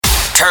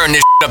turn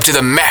this up to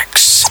the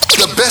max.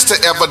 The best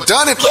that ever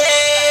done it.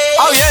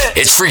 Oh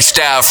yeah. It's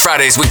Freestyle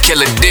Fridays with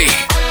Killer D.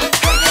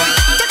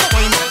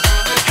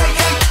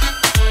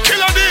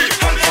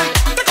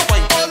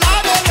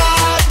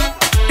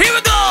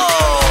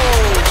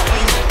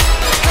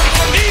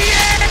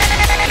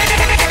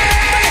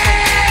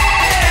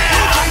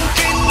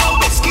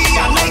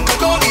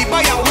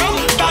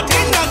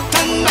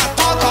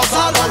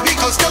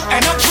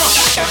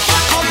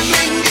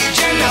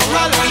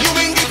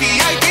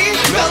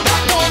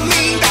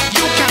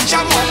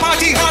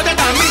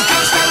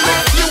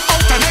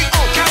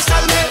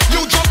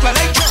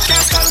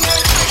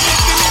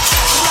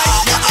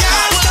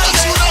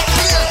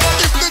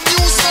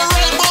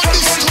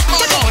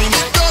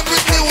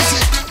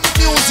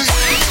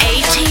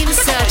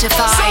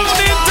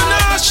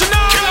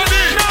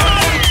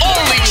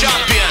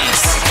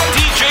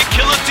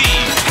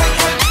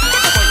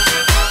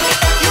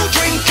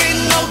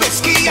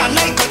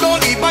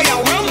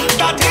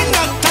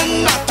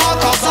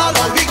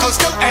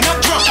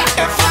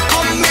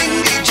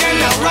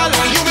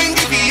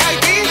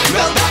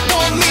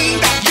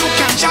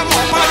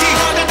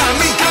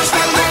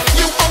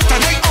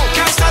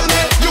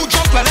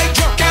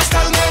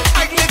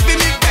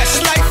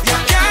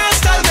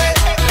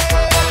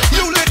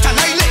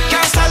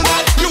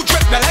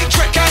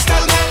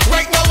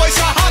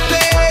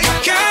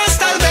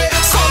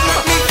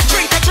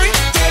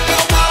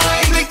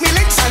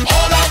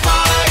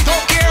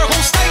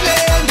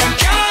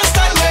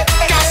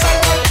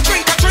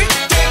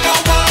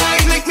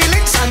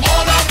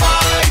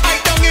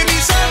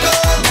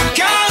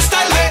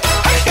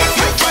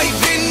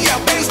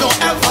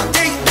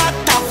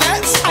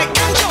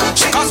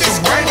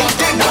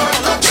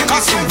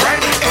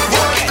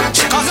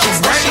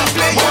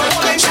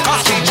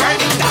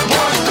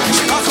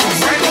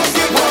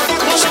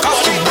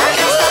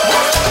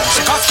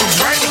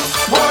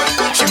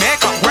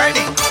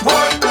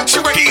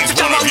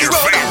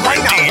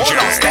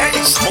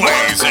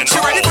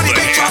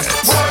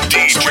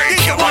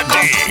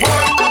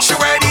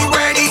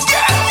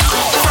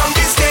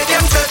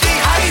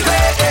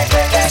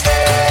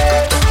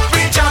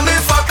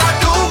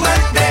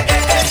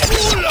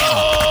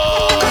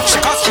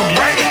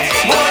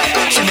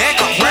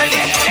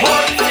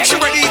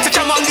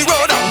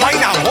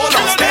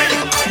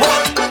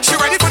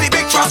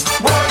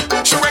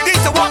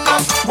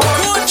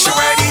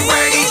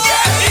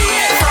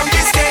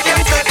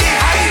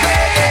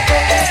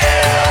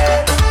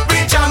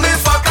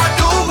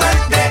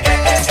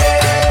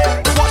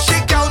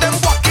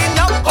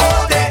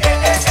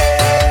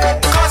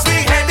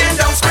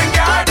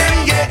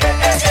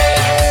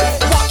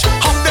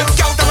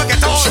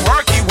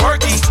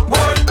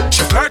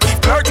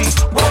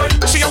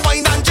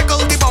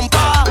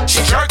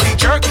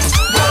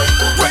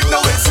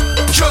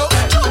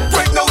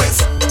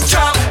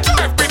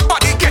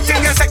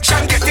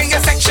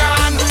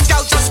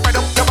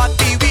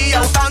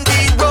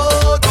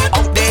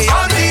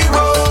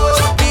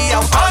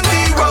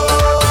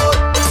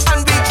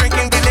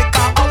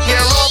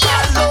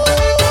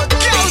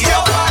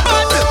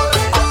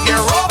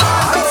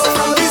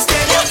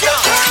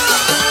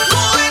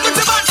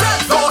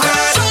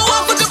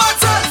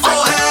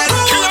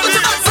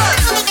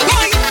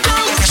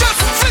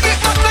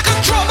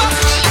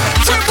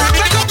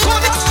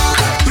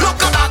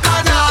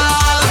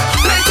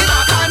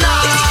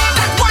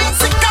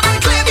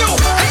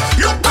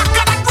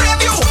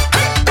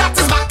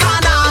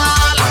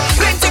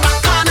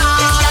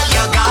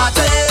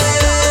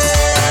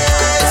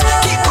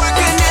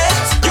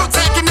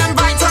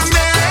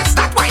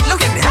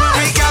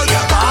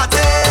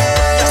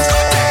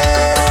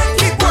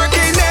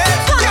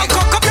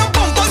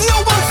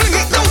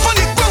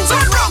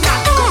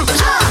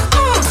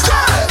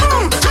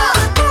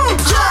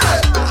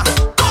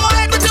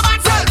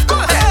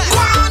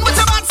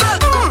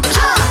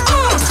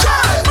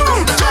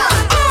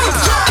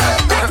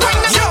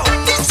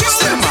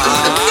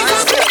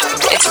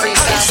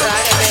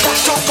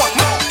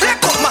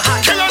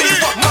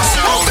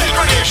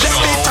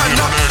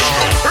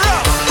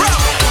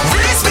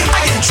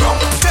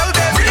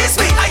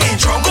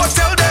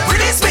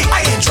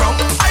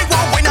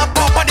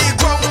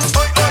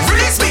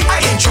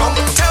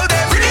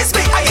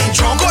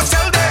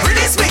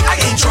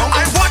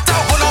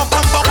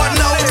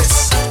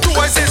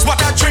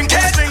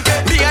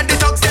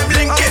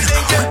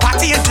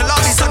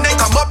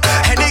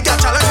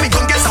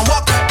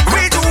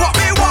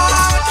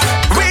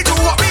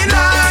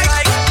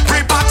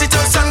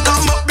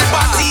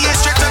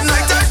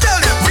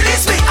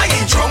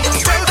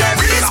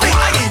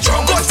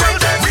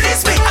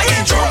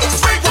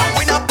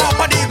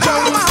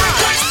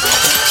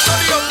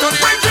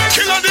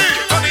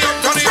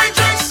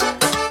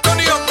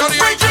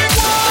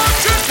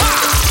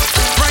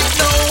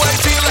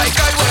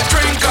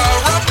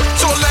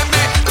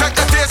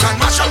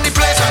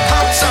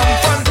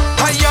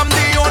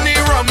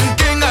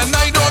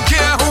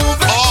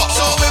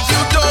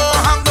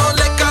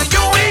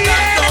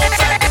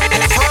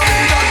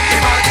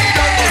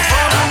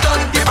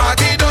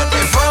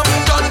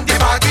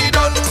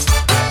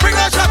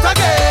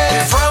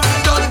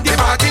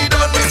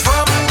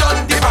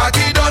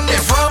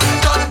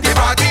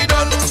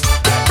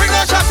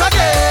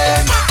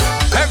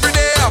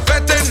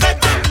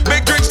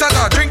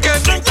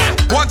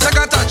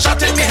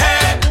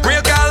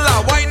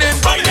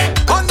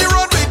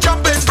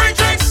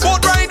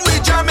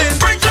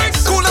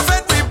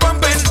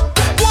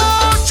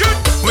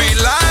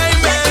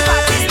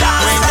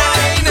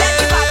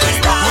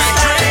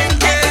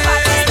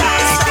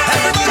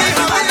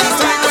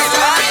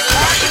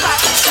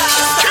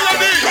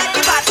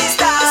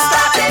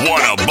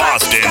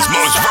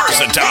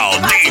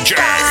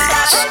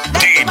 DJs,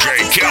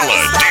 DJ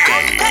Killer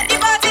D.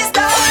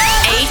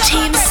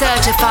 A-Team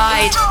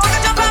certified.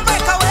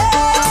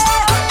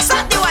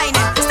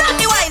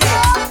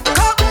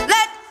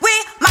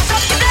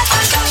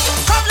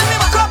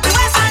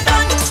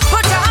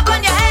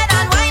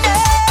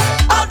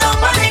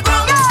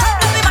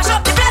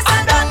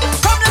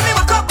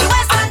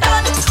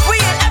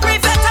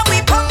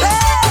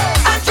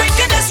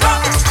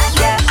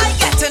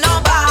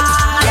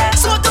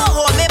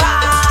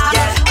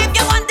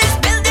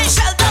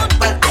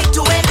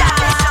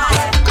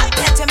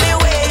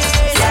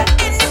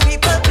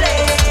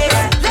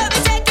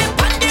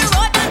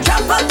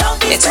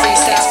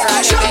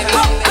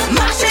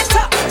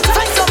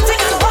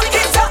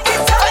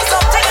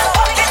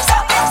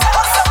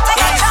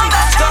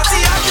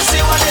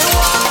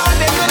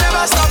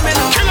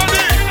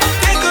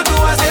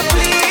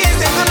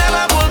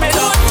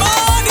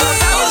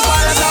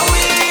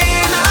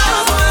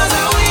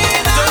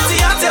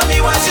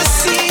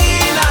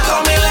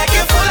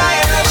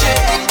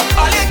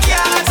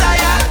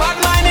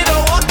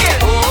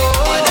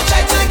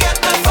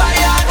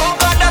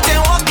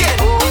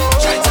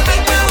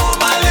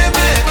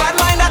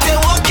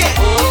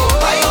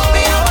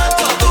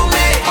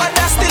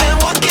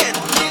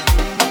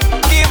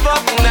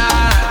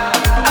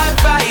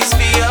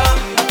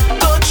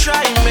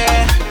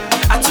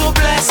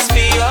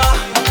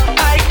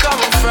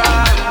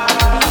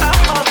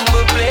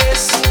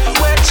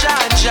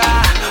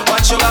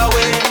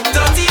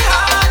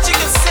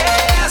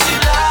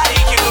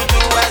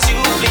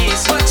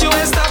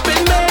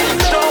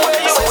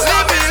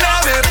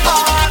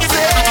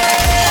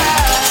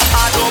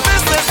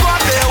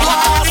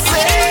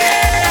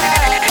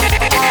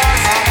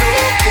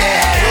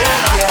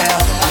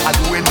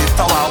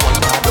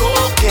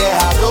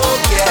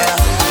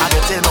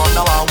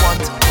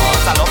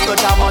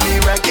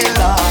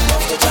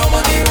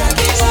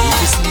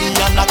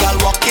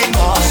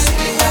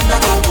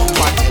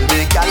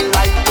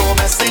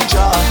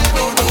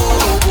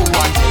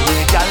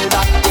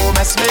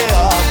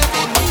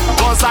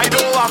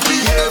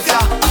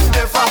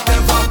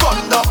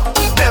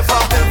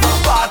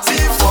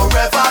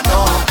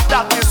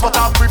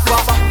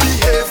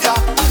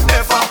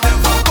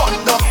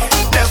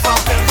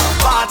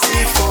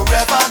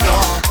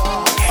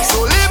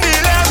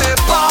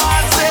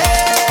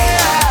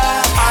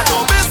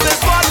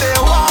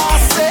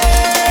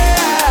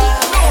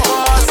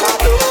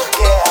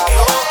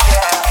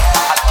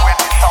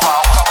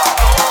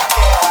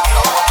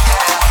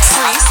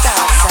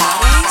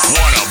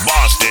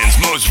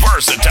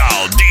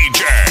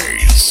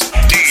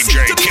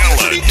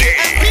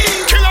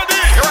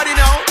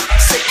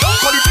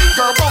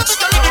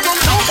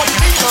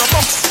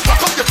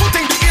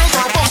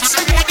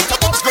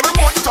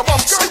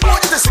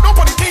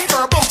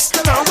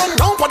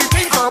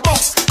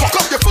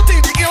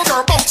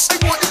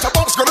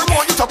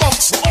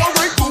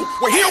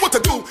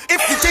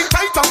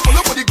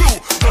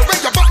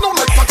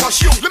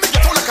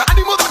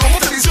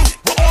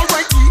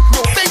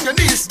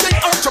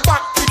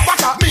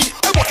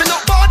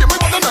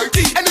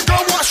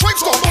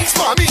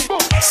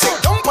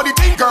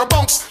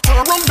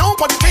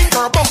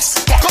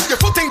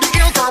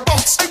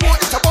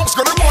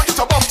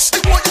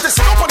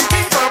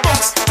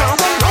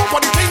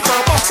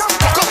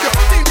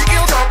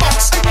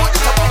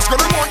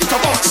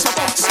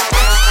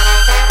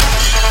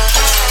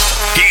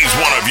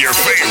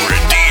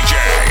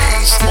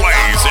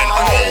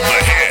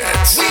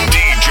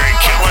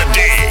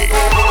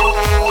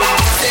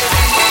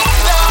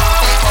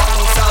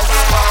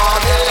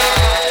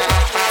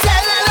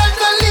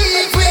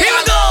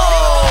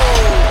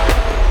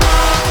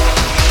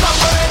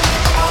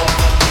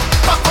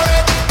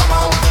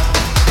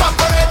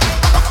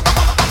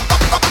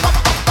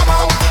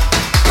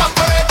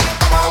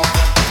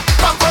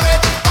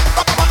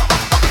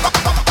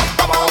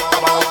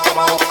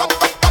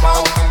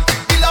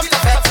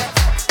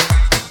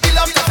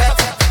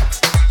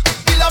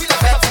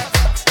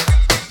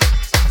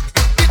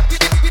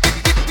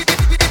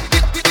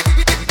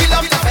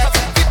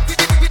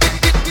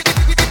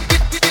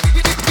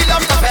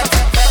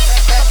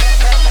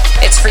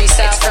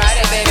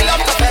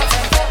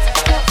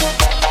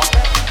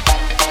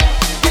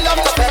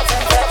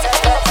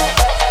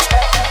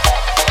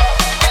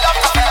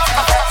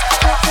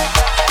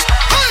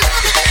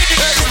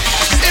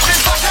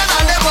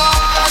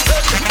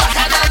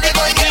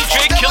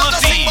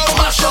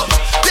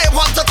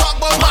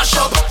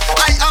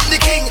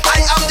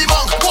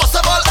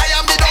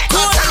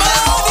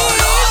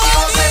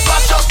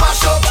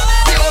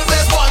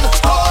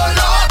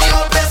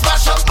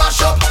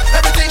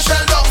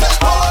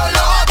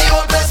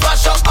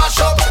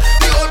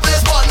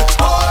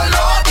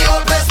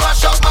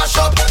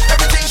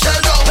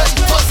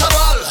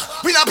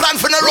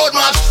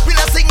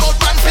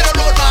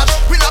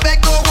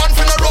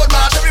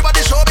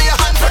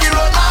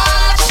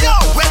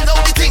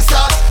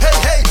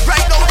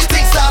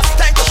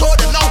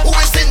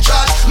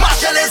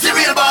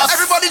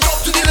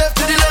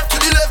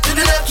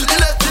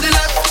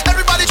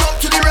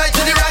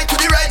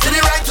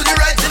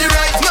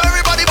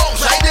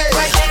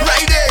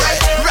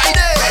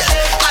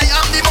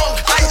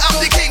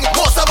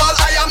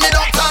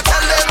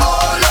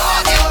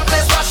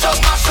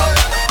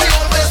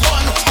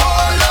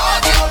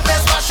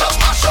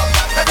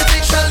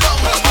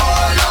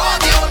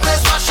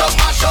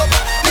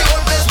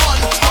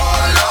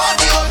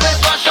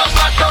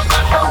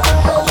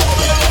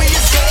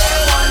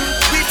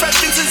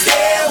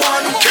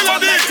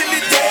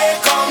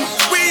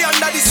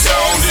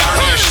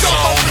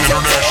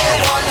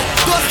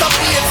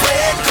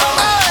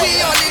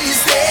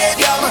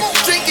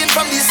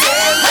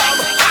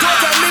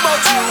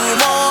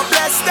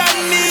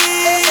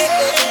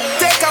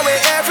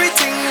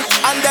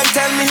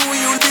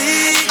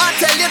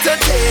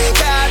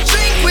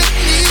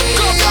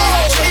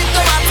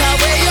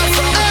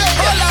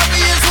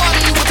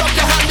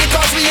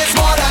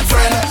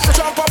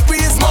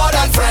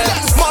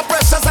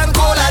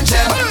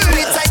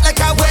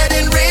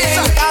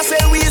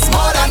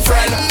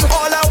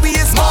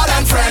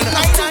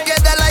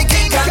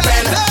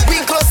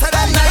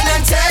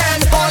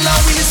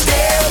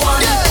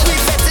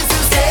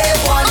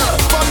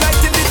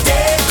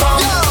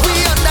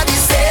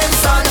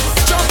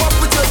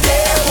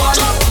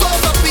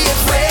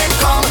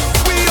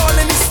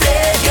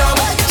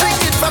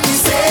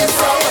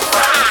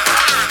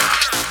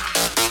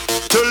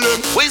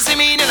 What's the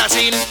meaning of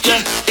sin?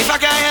 Yeah. If I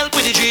can help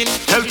with the gin,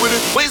 help with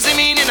it. What's the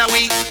meaning of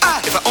we?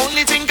 If I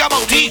only think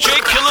about DJ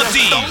Killer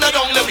D. Down the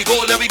down, let we go,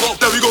 let we go,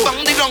 let we go.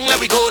 Bang the ground,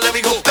 let we go, let we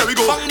go, let we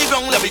go. Bang the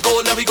ground, let we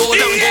go, let we go,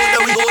 let we go, let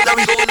we go, let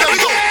we go, let we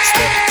go.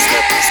 Step,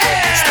 step,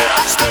 step,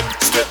 step, step,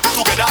 step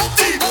together.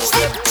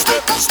 Step, step,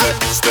 step,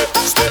 step,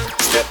 step,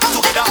 step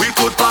together. We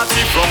could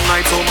party from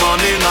night to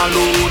morning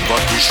alone,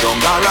 but we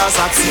stronger as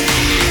a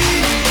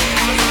team.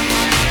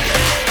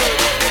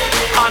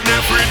 And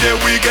every day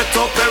we get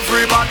up,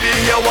 everybody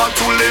here want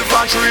to live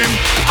a dream,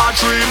 a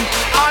dream,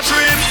 a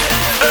dream.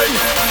 Hey,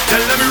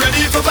 tell them we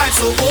ready for fight,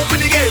 so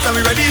open the gate. And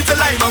we ready to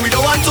live, and we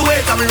don't want to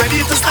wait. And we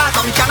ready to start,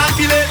 and we cannot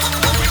be late.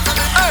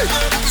 Hey,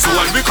 so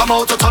when we come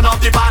out to turn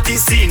up the party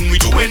scene, we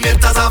doing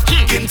it as a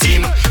fucking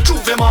team.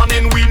 Tuesday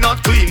morning we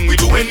not clean, we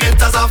doing it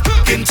as a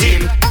fucking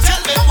team. Tell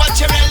me what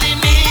you really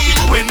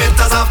need. We doing it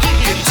as a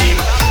fucking team.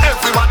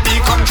 Everybody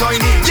come join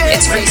in. Yeah,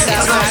 it's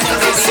freestyle.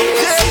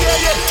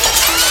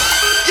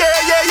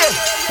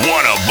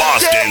 One of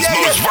Boston's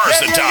most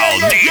versatile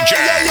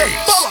DJs,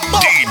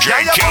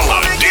 DJ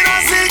Killer D.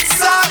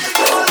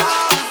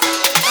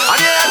 And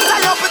yeah,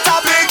 tie up with a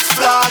big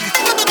flag.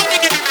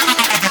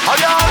 Oh,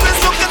 you always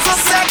looking so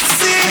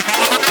sexy.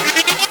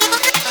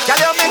 Girl,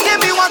 you're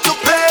making me want to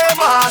play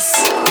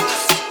mass.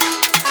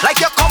 Like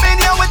you're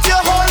coming here with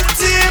your whole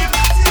team.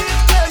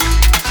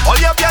 All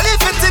your belly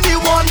fit in the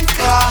one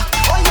car.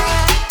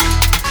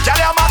 Girl,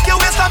 you mark your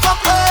waist up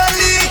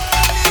early.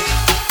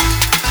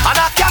 And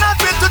I cannot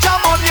wait to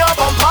jump on your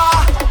bumper.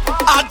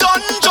 I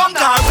done jumped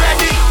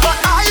already, but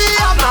I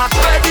am not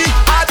ready.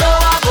 I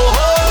don't wanna go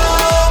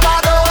home, I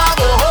don't wanna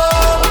go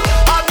home.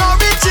 I'm not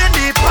reaching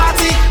the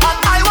party, and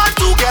I want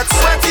to get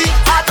sweaty.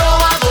 I don't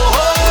wanna go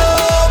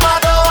home,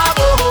 I don't wanna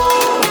go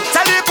home.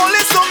 Tell the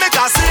police to make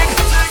a sing,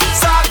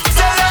 song,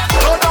 tell them,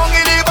 go down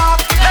in the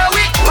back. Let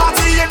we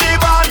party in the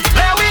band,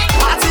 let we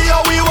party how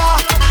we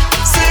want.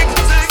 Sing,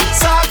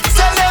 song,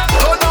 tell them,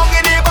 go down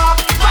in the back.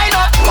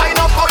 Wind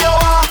up how you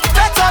want.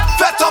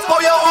 Fet up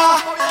how you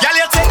want. Girl,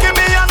 you're taking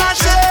me on a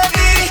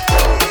journey,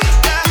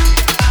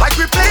 like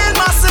we playing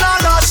mass in a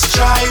lush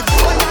tribe.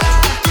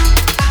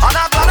 And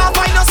I'm gonna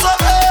find us so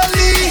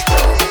early,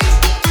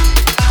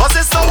 cause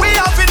it's so we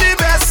having the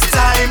best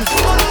time.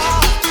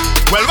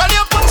 Well, when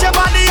you put your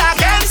body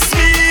against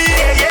me,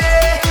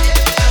 yeah,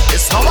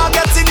 it's how I'm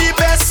getting the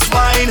best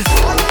wine.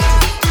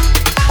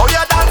 Oh,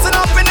 you're dancing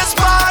up in this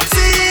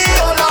party,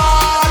 oh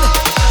Lord,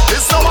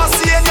 it's how I'm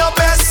seeing your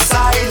best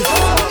side.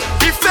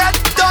 The fed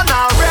done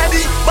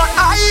already, but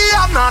I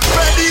am not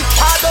ready.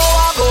 I don't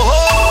wanna go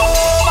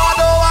home, I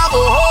don't wanna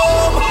go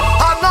home.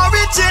 I'm not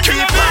reaching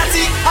the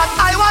party, and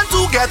I want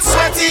to get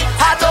sweaty.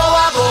 I don't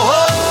wanna go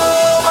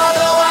home, I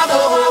don't wanna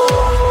go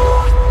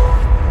home.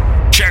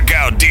 Check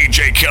out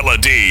DJ Killer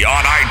D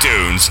on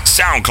iTunes,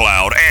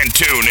 SoundCloud, and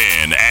tune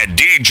in at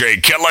DJ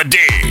Killer D.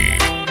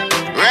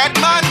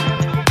 Redman.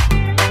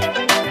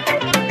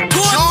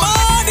 Good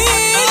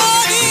morning.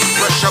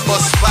 Pressure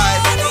bus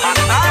 5.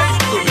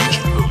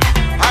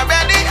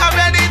 I'm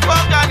ready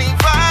for carnival.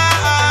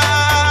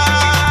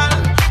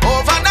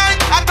 Overnight,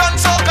 I done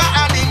soca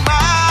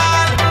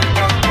animal.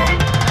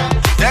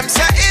 Them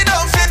say it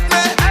don't fit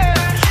me,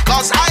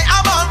 cause I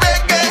am a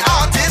reggae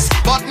artist.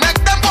 But make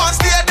them want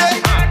stay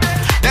there.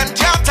 Them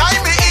can't tie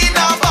me in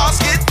a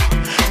basket.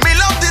 Me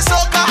love the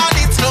soca and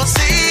it's no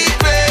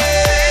secret.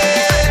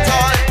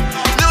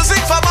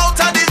 Music from out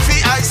of the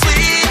VI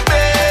sleep.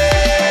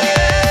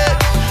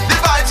 The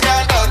vibes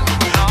can't done.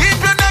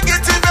 Keep your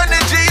negative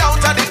energy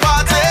out of the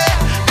party.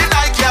 The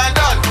night can't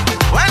done.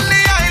 When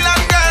the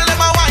island girl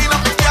them a wine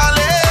up the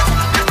galley,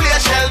 the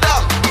place shell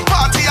down.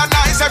 Party a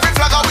nice, every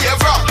flag a wave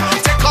from.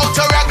 Take out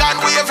your rag and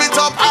wave it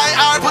up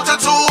high, put it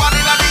 2-1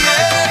 in the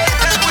air.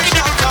 We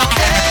don't come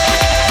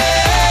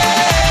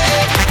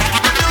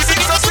the music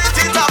so sweet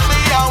it up me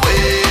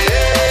away.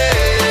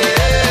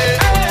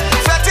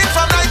 Fetting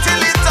from night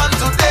till it done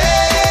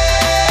today.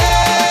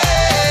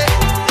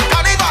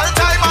 Carnival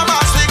time a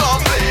mass we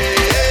gon'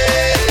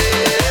 play.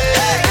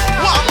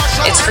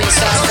 It's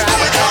freestyle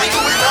Friday.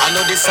 I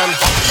know this sun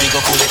hot, we go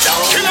cool it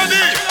down.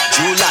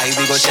 July,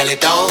 we go shell it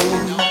down.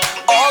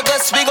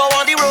 August, we go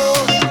on the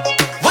road.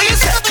 What you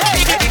say?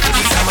 Hey, ready for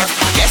the summer?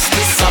 Yes,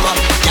 this summer.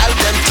 Girl,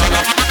 them turn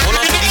up. Hold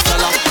on to the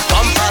fella.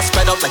 Bumper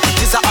spread up like it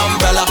is an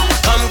umbrella.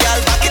 Come, girl,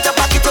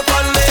 back it up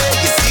on me.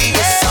 You see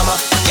this summer?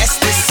 Yes,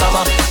 this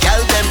summer.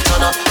 Girl, them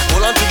turn up.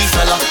 Hold on to the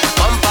fella.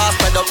 Bumper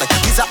spread up like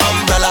it is an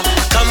umbrella.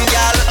 Come,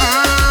 girl,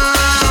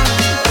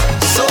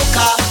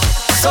 soca,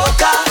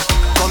 soca.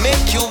 Come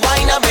make you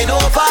wine and bend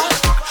over.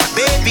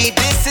 Baby,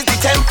 this is the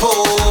tempo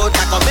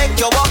that can make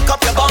you walk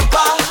up your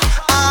bumper.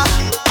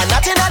 And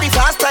not in the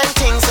fast time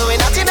thing, so we're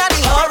not in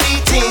the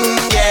hurry thing,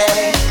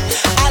 yeah.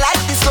 I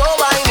like the slow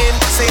whining,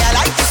 say I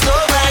like the slow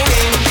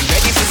grinding.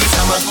 Ready for the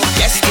summer,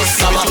 yes, this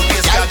summer.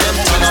 Girl, them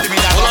turn up,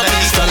 hold on to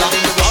the fella.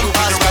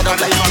 Bumper spread up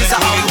like it is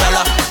an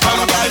umbrella.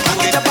 Come, girl,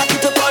 back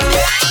it up on me.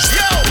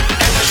 Yo!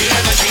 Energy,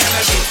 energy,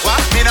 energy.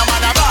 What? Me no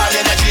man a ball,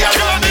 energy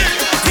around me.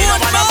 Me no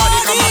man a body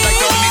come up and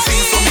tell me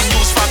things, so me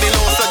use for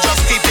below, so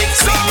just keep it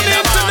clean.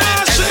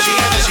 Energy,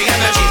 energy,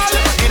 energy.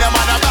 Me no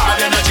man a ball,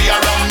 energy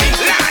around me.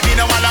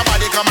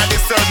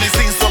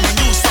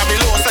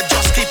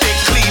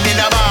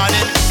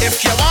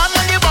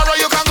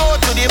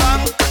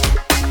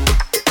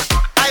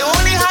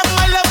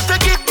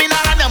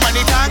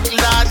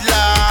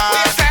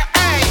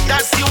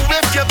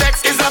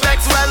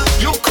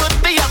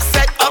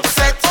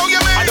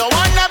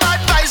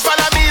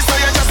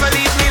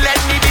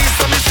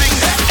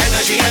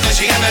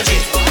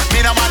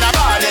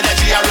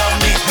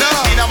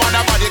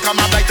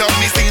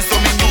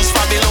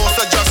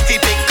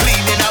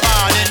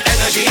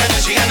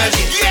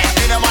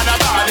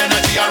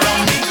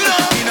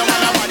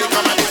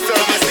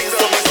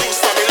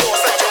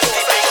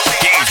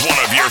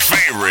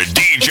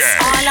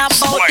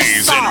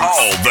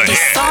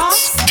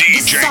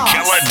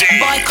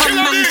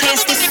 come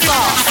taste the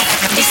sauce.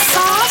 The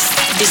sauce,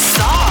 the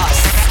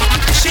sauce.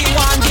 She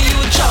want give you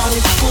junk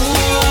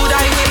food,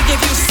 I will give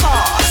you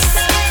sauce.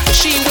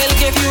 She will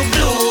give you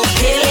blue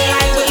pill,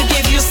 I will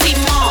give you sea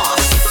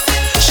moss.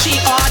 She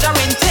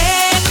ordering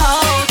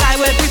takeout, I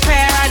will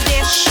prepare a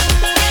dish.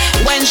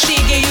 When she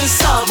give you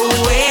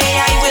Subway,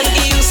 I will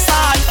give you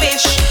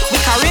saltfish. We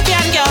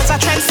Caribbean girls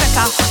are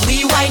trendsetter.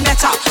 We wine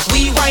better,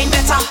 we wine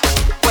better.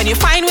 When you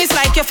find ways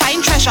like you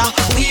find treasure,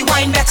 we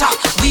wine better,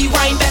 we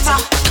wine better.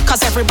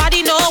 Cause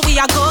everybody know we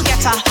are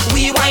go-getter.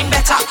 We wine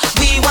better,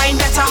 we wine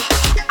better.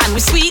 And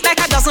we sweet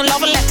like a dozen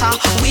love letter.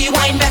 We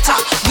wine better,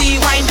 we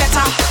wine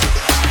better.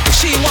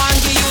 She want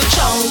give you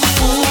junk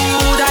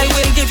food, I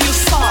will give you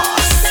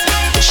sauce.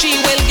 She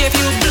will give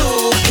you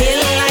blue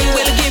pill, I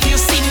will give you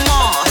sea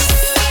moss.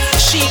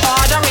 She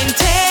ordering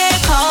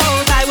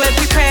takeout, I will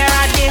prepare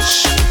a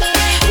dish.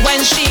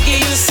 When she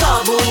give you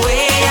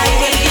Subway, I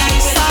will give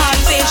you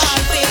saltfish.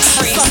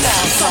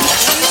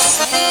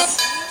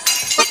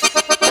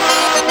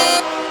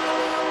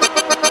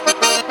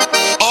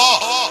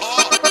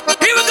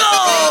 Here we go.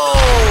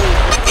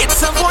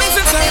 It's a voice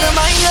inside of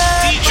my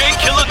head. DJ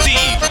Killer D.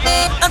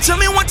 Now tell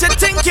me what you're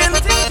thinking.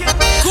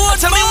 Go on,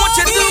 tell me what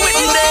you're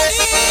doing there.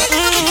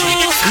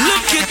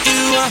 Look at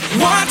you,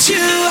 watch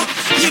you.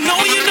 You know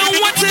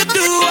what to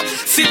do.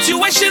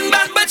 Situation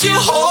bad, but you're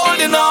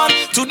holding on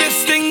to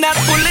this thing that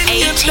pulling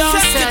you down.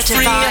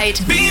 certified.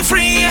 Be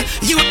free.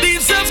 You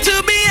deserve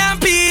to be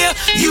happy.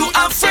 You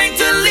afraid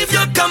to leave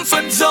your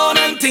comfort zone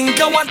and think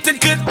of what it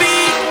could be.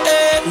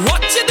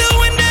 What you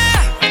doing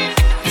there?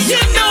 You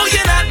know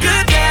you're not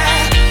good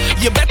there.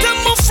 You better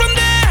move from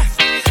there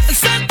and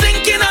start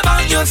thinking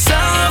about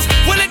yourself.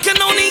 Well, it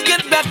can only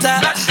get better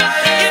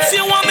if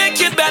you want to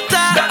make it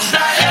better.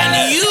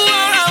 And you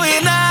are a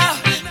winner.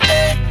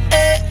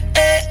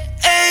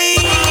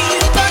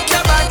 Pack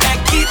your bag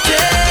and keep it.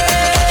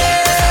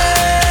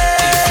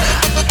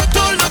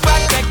 Don't look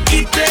back and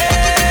keep it.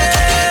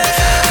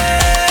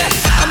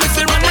 And if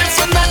you run away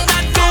from that,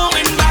 not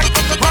going back.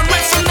 Run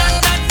away from that,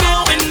 not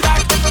going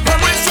back. Run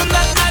away from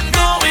that, not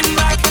going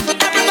back.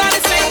 Everybody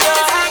sing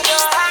your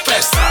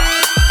Festa.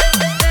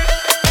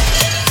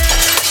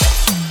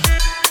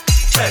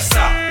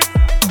 Festa.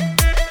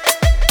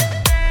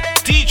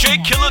 DJ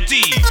Killer D.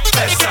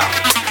 Festa.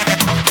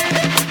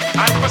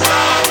 I'm for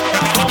sound,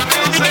 home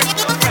music.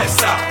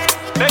 Festa.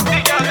 Make the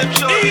girl them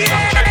show you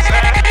some tricks,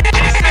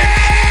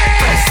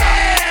 Festa.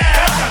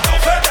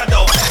 Festa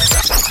though.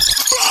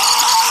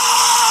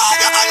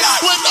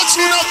 When that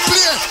tune not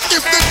play,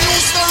 if the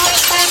news not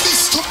right on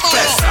this tomorrow,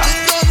 Festa.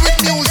 we're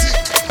done with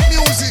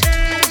music.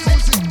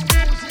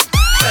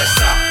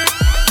 Festa.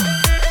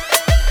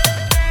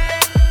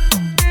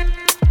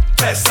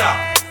 Festa.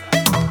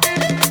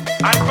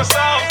 I'm for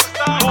sound,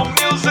 home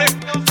music.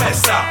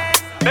 Festa.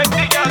 Make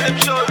the girl them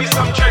show me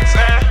some tricks,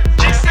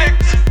 G6.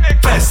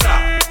 Festa.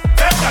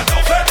 Festa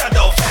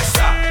though,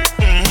 Festa.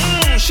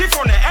 She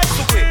from the X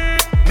to quit.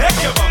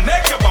 Make your bum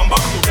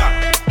back to that.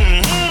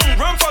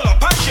 Run for the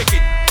punch, shake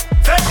it.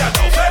 Festa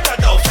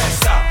though,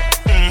 Festa.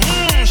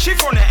 She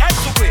from the X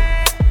to quit.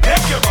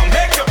 Make your bum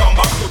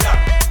back to that.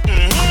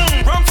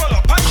 Run for the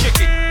punch,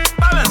 shake it.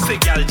 Balance it,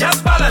 girl,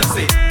 just balance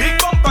it. Big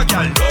bumper,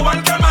 girl, no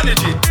one can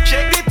manage it.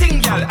 Shake the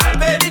thing, girl, I'll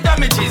bear the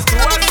damages. To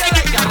us,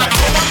 girl,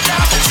 no one can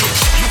manage it.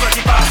 You got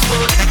the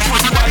password, you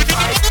the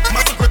Wi-Fi.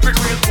 Muscle grip it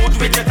real good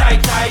with your tight.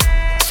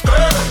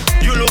 Skirt,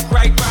 you look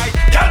right.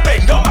 Girl,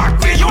 bend no back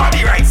way, you are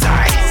the right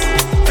size.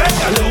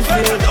 Festa though,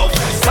 Festa.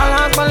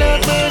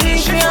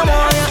 She from the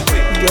X to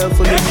quit. Girl,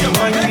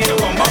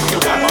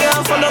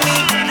 follow me.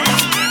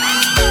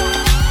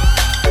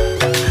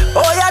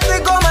 Oh, yeah,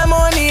 take all my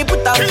money,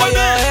 put that for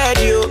your head,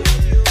 you.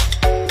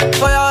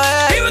 For your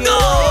head, Here we you. go.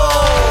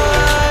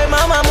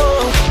 Mama, mo.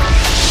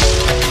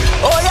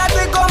 Oh, yeah,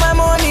 take all my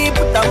money,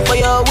 put that for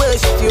your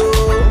waist, you.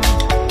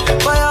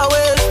 For your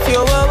waist,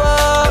 you.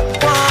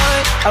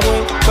 I'm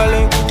going,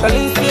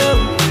 calling you.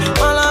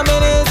 All I'm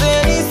in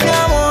is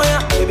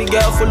yeah. Baby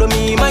girl, follow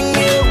me, my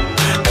you.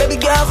 Baby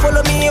girl,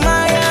 follow me,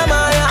 my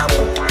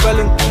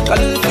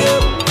calling you.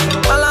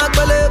 All I'm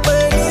calling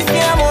is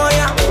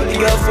yeah. Baby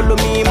girl, follow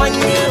me, my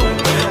you.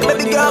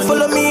 Baby girl,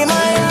 follow me, my.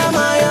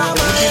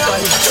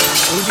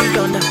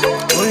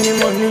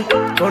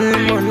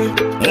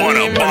 One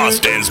of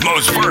Boston's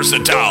most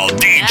versatile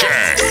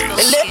DJs.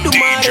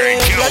 DJ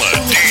Killer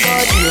D.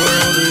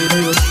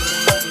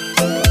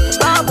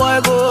 Star boy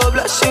go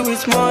bless you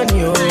with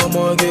money, oh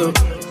my girl.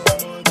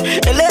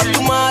 And let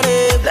you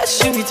marry,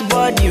 bless you with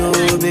body,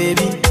 oh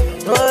baby.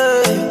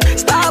 Hey.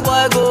 Star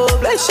boy go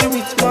bless you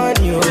with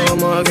money, oh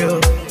my girl.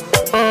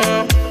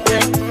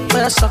 Yeah,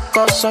 man, suck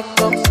up,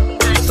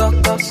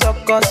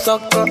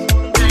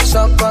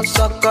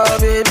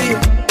 baby.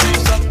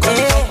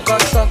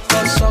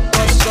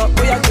 Suck,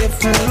 we are get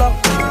full up.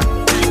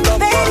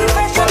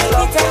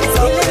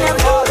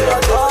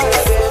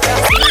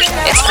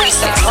 It's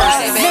Freestyle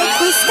Friday, baby. Make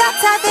we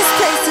scatter this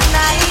place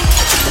tonight.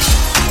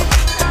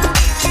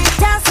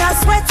 Dance now,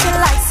 sweating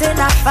like in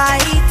a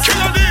fight.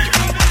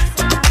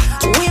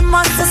 We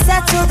must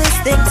settle this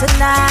thing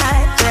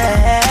tonight.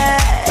 Yeah.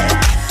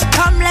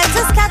 Come, let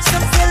just catch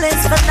some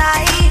feelings for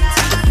night.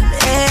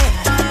 Yeah.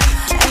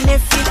 And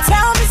if you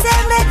tell me, say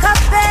make up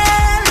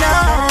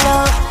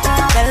bello.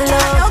 I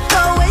don't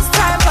go waste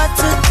time, but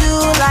to do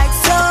like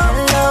so.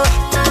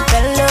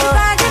 Bello.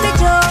 Riding the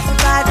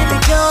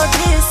Joe,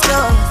 this go.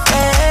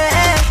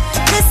 Yeah.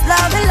 This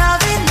loving,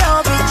 no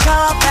be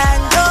chop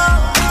and go.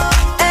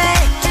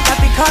 Yeah. But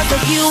because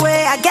of you,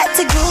 I get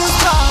to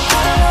goosebumps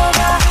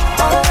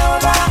all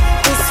over.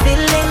 This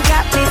feeling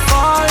got me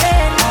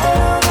falling.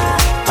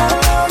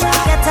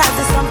 Get out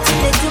of something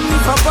they do me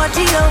for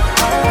body,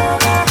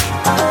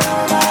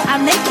 I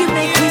make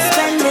me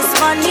spend this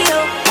money,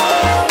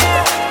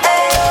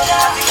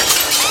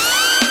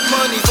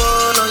 Money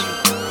fall on you,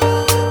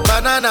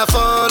 banana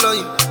fall on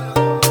you,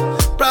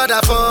 Prada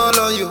fall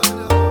on you,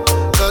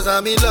 cause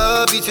I'm in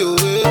love with you.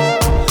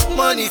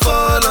 Money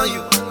fall on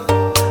you,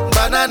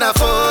 banana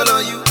fall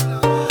on you,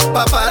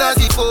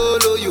 paparazzi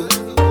follow you,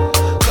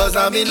 cause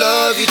I'm in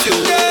love with you.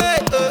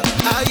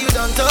 Are you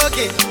done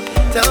talking?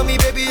 Tell me,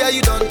 baby, are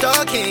you done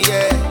talking?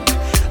 Yeah.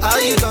 Are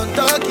you done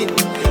talking?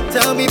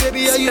 Tell me,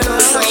 baby, are you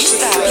done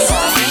talking?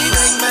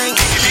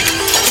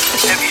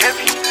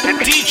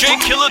 DJ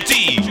Killer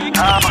D,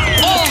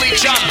 only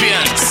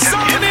champions.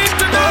 Sound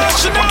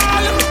International.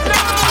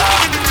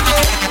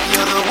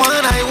 You're the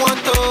one I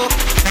want, oh.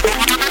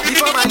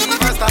 Before my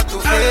liver start to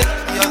fail,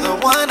 you're the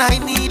one I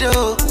need,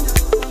 oh.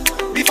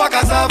 Before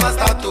cassava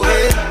start to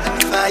hate,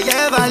 and if I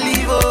ever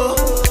leave, oh,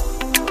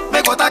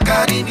 make what I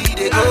carry me,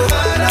 they go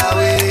far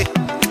away,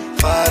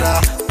 far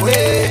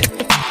away.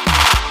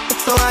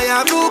 So I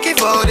am looking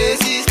for the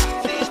sister,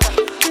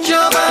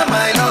 Jumba,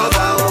 my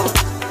lover, oh.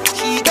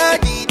 She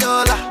got the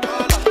dollar,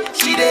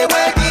 she dey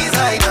wear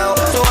designer,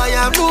 so I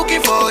am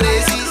looking for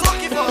the sister,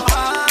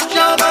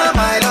 Jumba,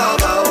 my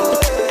lover, oh.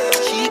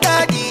 She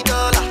got the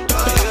dollar,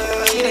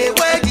 she dey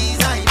wear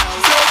designer,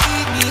 so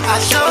give me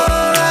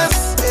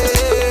assurance,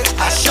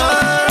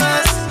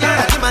 assurance.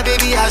 I give my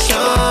baby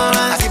assurance,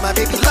 I give my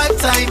baby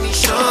lifetime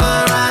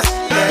insurance,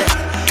 yeah.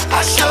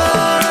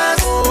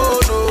 Assurance,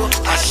 oh no,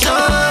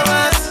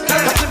 assurance.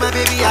 I give my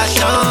baby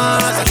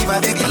assurance, I give my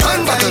baby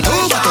lifetime insurance. Battle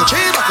 2, battle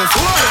 3, battle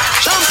 4.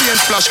 Champion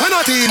splash, when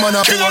a team on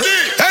a pour.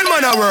 10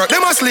 man a work,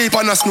 them a sleep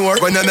and a snore.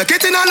 When they make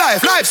it in a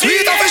life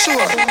sweet for sure.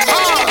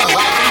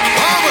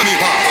 Wow with me,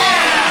 wow.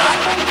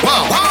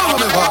 Wow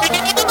with me, wow.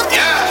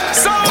 Yeah.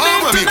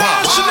 Wow with me,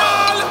 wow.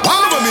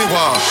 Wow with me,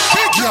 wow.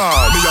 Big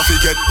yard, me a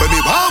forget when me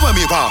wow with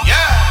me, wow.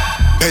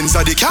 Yeah. Benz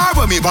a the car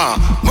with me, wow.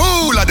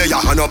 Moolah de ya,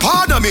 and no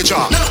pardon me,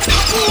 jaw.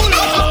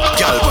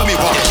 Girl with me,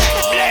 wow.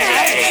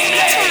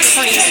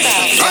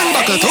 One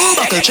buckle, 2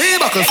 buckle, 3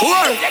 buckle,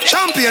 4.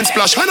 Champion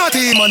splash, when a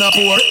team on a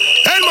pour.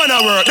 10 man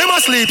a work, them a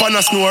sleep and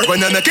a snore.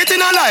 When they make it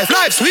in a life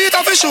sweet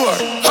for sure.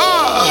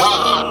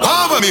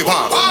 Wow with me,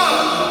 wow.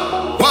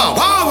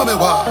 Wow with me,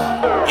 wow.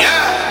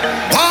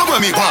 Yeah. Wow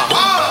with me, wow.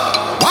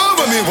 Wow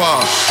with me,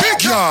 wow.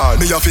 Big yard,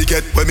 me a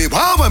forget when me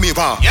wow with me,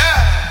 wow.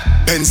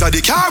 Yeah. Benz a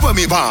the car with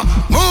me, wow.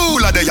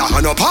 Moolah de ya,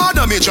 and no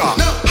pardon me, jaw.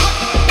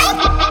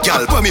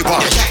 Girl with me, wow.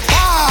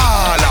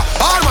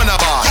 Ball man a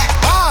ball.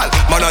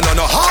 Man, I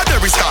know hard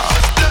every star.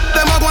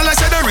 Them a go like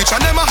say they rich and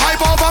them a hype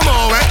over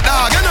more wet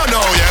dog. You don't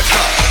know yet.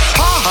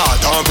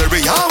 Don't bury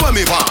ya with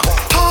me want.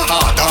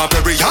 Don't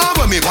bury ya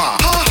with me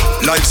want.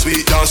 Life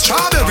sweet down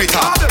strawberry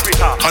top.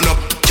 And up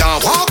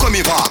can't walk with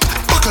me walk.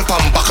 Buckle pam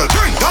buckle,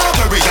 bring don't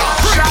bury ya.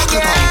 Buckle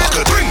pam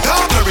buckle, bring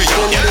don't bury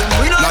ya.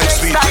 Life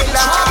sweet down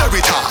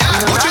strawberry top.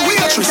 What you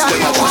waitress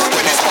them a walk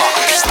with this walk.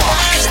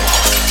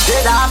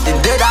 Dead off,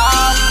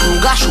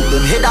 you got shoot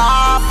them head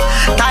off.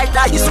 Tight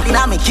like you spin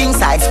on me king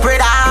side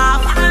spread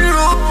off.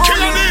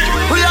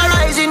 We are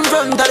rising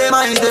front of them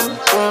eyes them.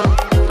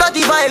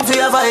 Dirty vibes we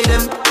avoid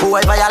them. Who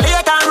I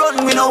violate and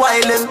run we no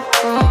wild them.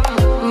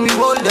 We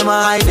hold them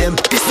and hide them.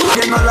 This two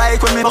them no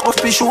like when me back off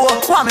the show.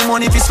 Want me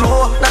money fi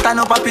slow, not a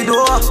no papi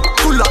door.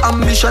 Full of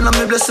ambition and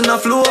me blessing a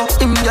flow.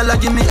 Him gyal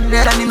give me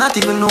head and him not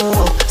even know.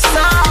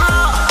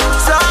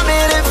 So me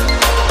live.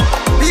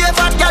 Be a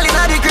fat gyal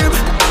inna the crib.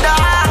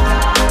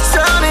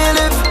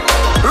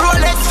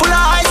 Rolex full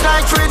of ice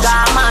like fridge.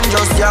 Man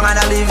just young and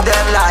I live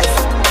them life.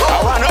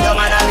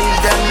 Young and I live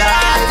them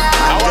life.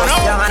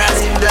 Just young and I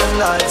live them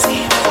life.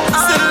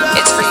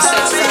 It's free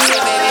sex, baby.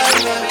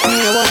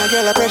 Me wanna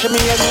girl a pressure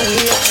me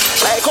every week.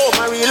 Like how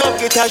my real love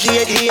get a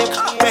shade ache.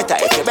 Better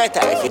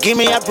if you give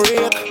me a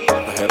break.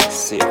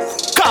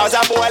 Cause a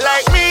boy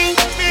like me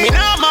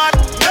not mad.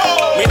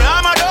 No. Me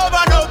not mad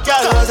over no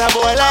girl. Cause a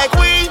boy like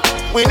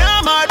we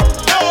not mad.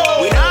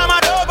 No. We not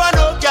mad over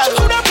no girl.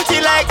 Coulda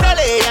pretty like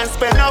Dolly and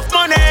spend enough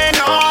money.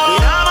 No. We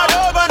not mad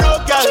over no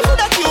girl.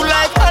 Coulda cute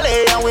like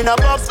Dolly and we not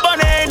Bugs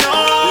Bunny. No.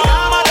 We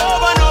not mad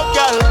over no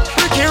girl.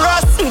 Ricky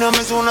Ross, you know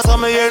me soon as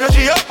I'm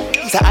energy up.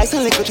 It's a ice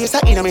and liquor chaser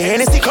in a me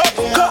Hennessy cup.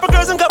 Couple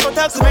girls and couple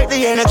talks to make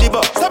the energy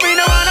bust.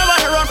 Sabrina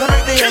wanna run to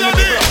make the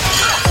energy bust.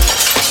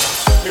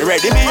 Me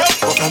ready me up,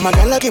 but from a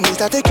girl like me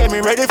start to get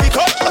me ready for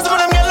cut. Cause some of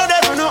them girls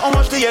never know how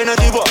much the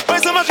energy was.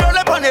 When so much girl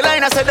up on the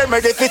line, I said them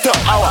ready for top.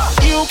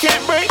 You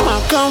can't break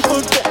my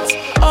confidence.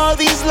 All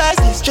these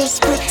lies is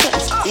just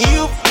pretense.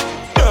 You,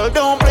 girl,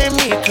 don't blame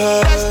me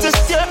cause that's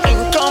just your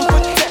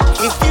incompetence.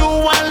 If you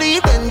want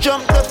leave, then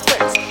jump the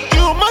fence.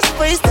 You must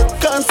face the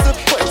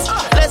consequence.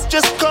 Let's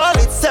just call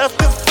it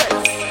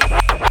self-defense.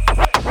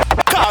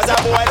 Cause a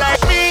boy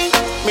like me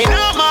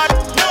no mad,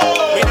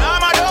 no. Me no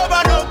mad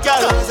over no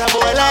girl. Cause a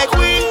boy like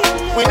we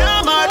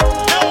no mad,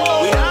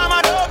 no. We no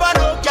mad over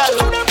no girl.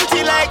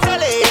 Pretty like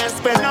Kale and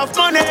spend enough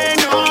money,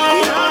 no.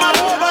 We no mad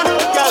over no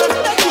girl.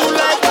 You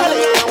like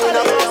Kale and we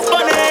no enough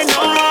money,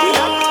 no.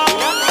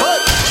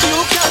 You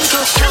can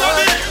just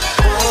one.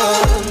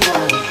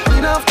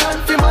 Enough time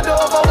for mad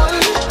over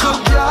one good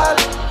girl.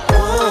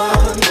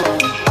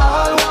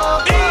 All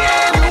want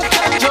one. You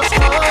can just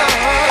one.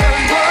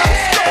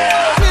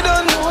 We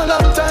don't know a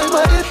long time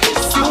what it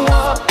is you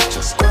want.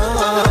 Just one.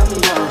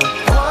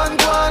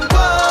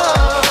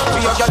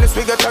 We are jealous,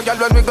 we get a girl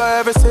when we go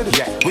every city.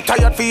 Yeah. We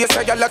tired for you,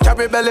 say girl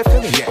carry belly for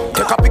me. Yeah.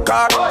 Take up the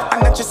car,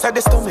 and then she said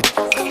this to me.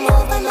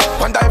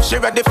 Wonder if she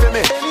ready for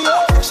me.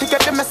 She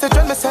get the message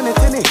when me send it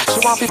in it. She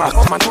want me to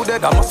come and do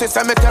that, I must say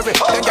cemetery.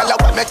 Then girl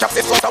I make up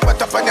this was so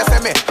wet up when you see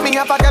me. Me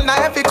have a girl in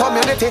every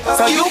community,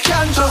 so you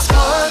can just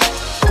one.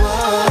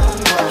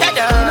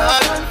 Enough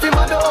time for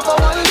mad over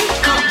one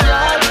good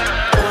girl.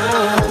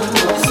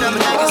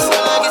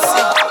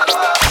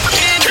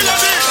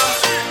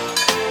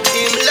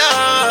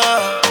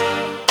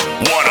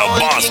 One of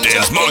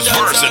Boston's most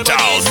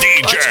versatile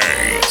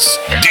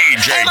DJs,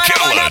 DJ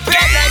Killer D.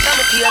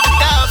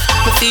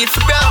 Me feel for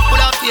rough, pull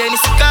up here in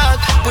the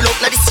scout. Pull up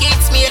now the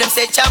seats, me them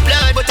say chop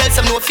blood. But tell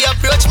some no fear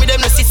approach me,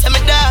 them no see some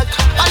dog.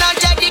 And I'll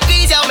check the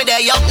degrees, how me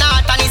there up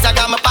north. And he's a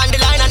got me on the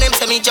line and them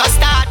say me just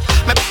start.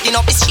 Me picking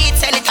up the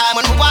sheets anytime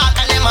when we walk.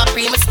 And them a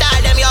pre me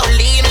style, them yo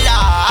leave me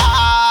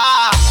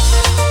low.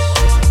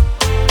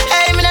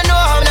 Hey, me no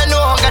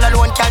know, God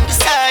alone can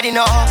decide, you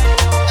know.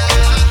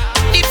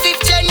 The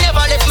fifth gen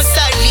never left my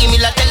side, leave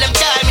me like tell them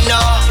time, you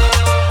know.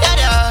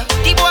 Yeah,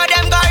 the boy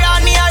them go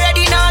around me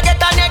already, now get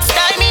the next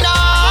time, you know.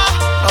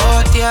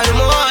 Oh, they are the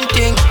one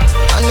thing,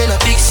 and me no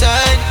big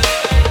side.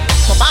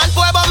 My band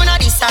boy, but me not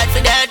decide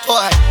for that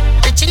boy.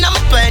 Reaching on my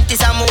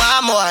 20s and me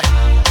want more.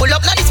 Pull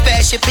up now the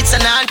spaceship, it's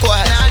an encore.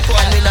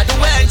 And we not the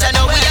words, I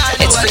know we are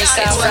the It's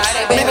Freestyle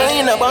Friday, baby.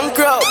 Me in a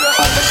bankrupt.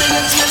 I'm the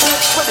change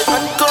for the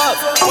handcuff.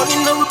 Money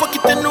in my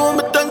pocket, you know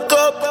me tank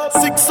up.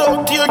 6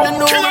 out here, you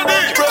know me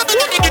bankrupt.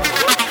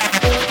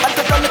 I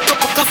took on a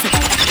cup of coffee.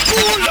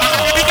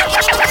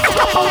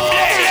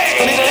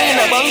 Me in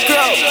a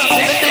bankrupt.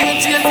 I'm the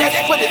change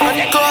for the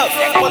handcuff.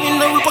 Money in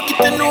my pocket,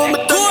 you know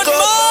me tank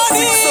up. 6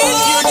 out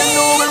here, you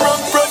know me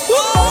bankrupt.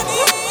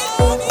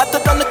 I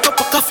took on a cup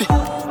of coffee.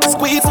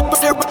 Squeeze up her,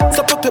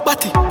 stop up your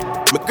body.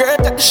 My girl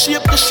got the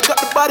shape, yeah, she got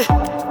the body.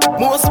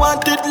 Most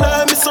wanted,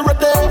 love me so right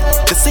there.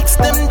 The 6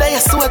 them day, I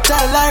saw a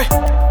child Larry.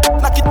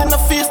 Knock it in the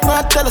face,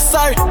 man, tell her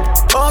sorry.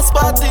 All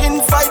party,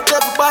 invite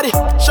everybody.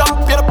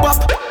 Champagne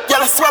pop,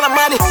 y'all swallow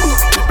money.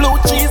 Blue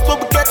cheese,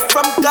 what we get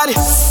from Gotti.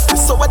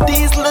 So a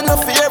diesel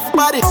enough for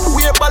everybody.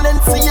 We're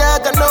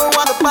Balenciaga, no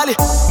one to Bali.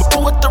 My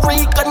Puerto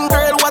Rican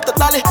girl, what a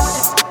dolly.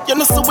 You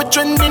know, so we're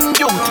trending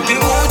you. The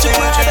emoji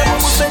girl,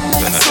 I'm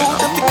sending so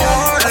that the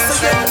girl, I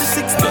say, the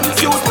 6 them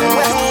cute.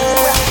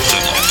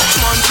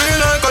 Man feel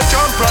like a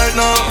champ right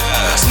now.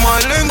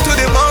 Smiling to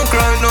the bank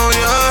right now,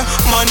 yeah.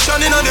 Man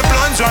shining on the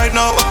plans right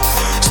now.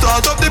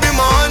 Start up to be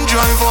man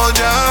drive out,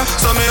 yeah.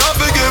 So me have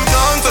to give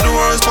thanks to the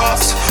worst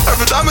pass.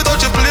 Every time I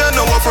touch a plane,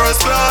 no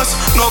first class.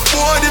 No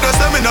boy did I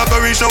say me not go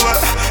reach nowhere.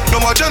 No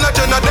more Jenna,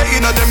 they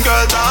in a them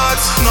girl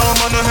thoughts. No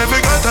man no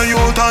heavy get a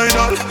youth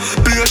idol.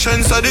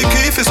 Patience are the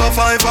key for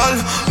survival.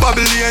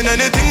 Babylon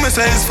anything me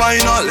say is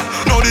final.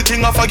 Now the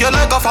thing I forget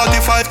like a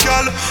 45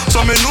 girl.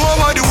 So me know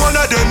why the one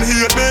of them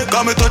hate me.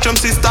 Cause me touch them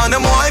sister and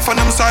them wife and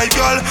them side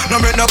girl. No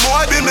make no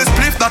boy build me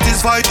spliff, that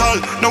is vital.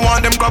 No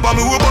want them grab on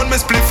me whip on me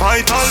spliff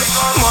vital.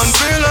 Man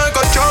feel like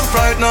a champ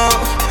right now.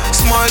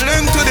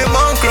 Smiling to the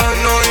bank right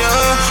now,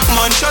 yeah.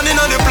 Man shining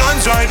on the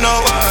plans right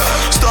now.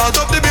 Start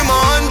up to be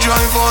man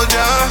drive out,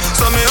 yeah.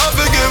 So me have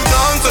to give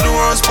thanks to the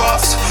worst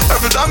pass.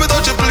 Every time I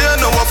touch a plane,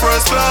 no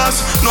first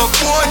class. No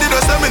boy did I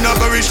say me not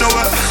go reach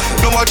nowhere.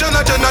 No more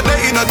Jenna, they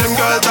in a them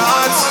girl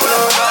dance.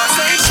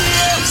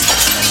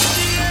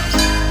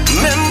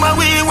 Remember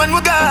we when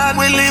we gone,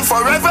 we live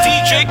forever.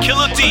 DJ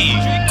Killer D.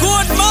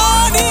 Good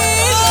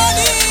morning.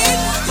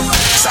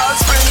 South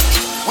Spring,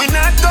 we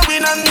not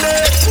going under.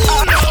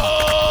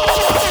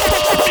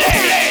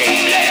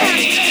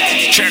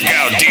 Check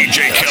out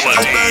DJ Killer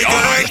D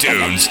on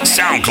iTunes,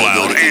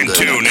 SoundCloud, and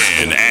tune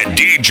in at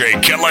DJ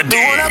Killer D. Do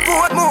wanna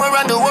put more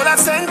and do wanna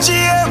send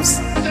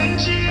James.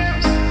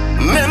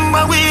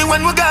 Remember we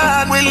when we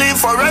gone, we live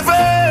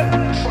forever.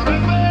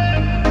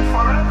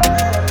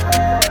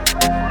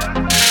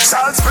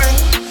 South Spring,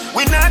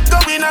 we not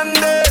going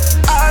under.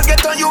 I'll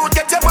get on you,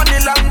 get your money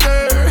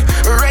longer.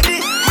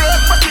 Ready,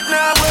 break pocket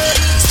now, work.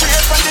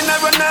 Straight for the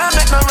narrow now,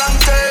 make no wrong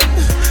turn.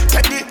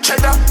 Get the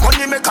cheddar,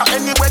 money maker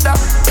any weather.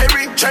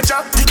 Perry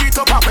treasure, dig it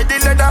up and with the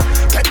leather.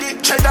 Get the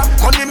cheddar,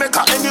 money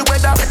maker any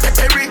weather.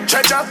 Perry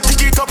treasure,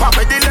 dig it up and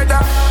with the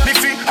leather. Me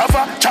fi have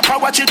a chopper,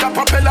 watch it a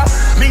propeller.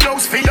 Me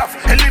house fi off,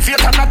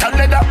 elevator not a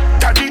leather.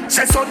 Daddy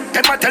say son,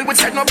 them a tell we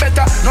say no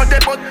better. No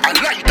dead but I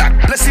like that,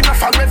 blessing a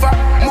forever.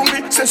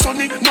 Mummy say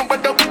sonny, no but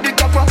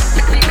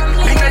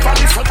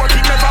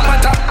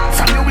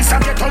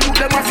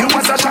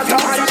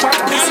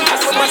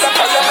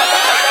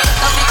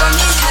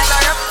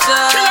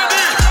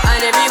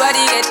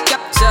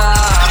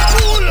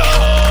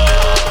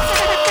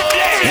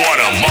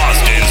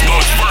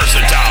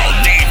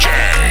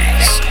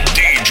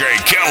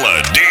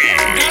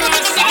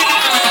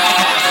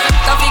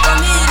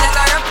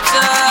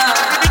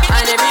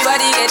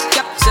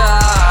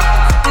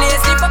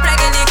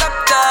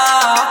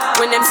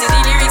When them see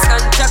the lyrics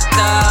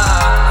contractor,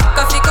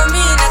 coffee come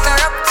in like a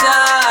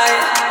raptor,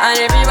 and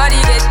everybody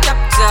get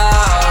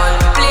captured.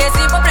 Place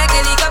it up like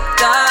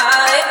helicopter.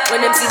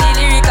 When them see the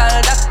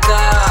lyrical doctor,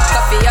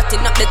 coffee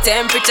hotting up the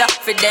temperature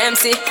for them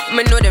see.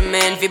 Me know the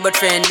man fi but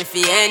friend me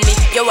fi enemy.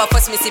 Yo, I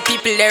first me see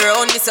people there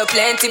around me so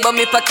plenty, but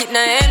me pocket na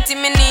empty,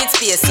 me need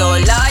space so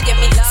large. Yeah,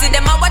 me see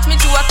them a watch me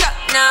through a clock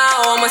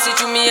now. Must see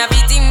through me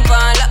everything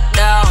for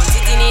lockdown.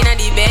 Sitting in a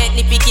the bed,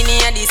 ni picking in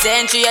a the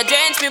century. I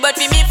drench me, but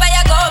for me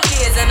fire go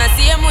blaze and I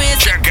see him ways.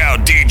 Check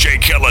out DJ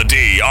Killer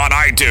D on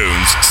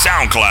iTunes,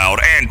 SoundCloud,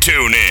 and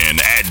tune in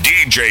at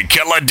DJ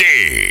Killer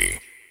D.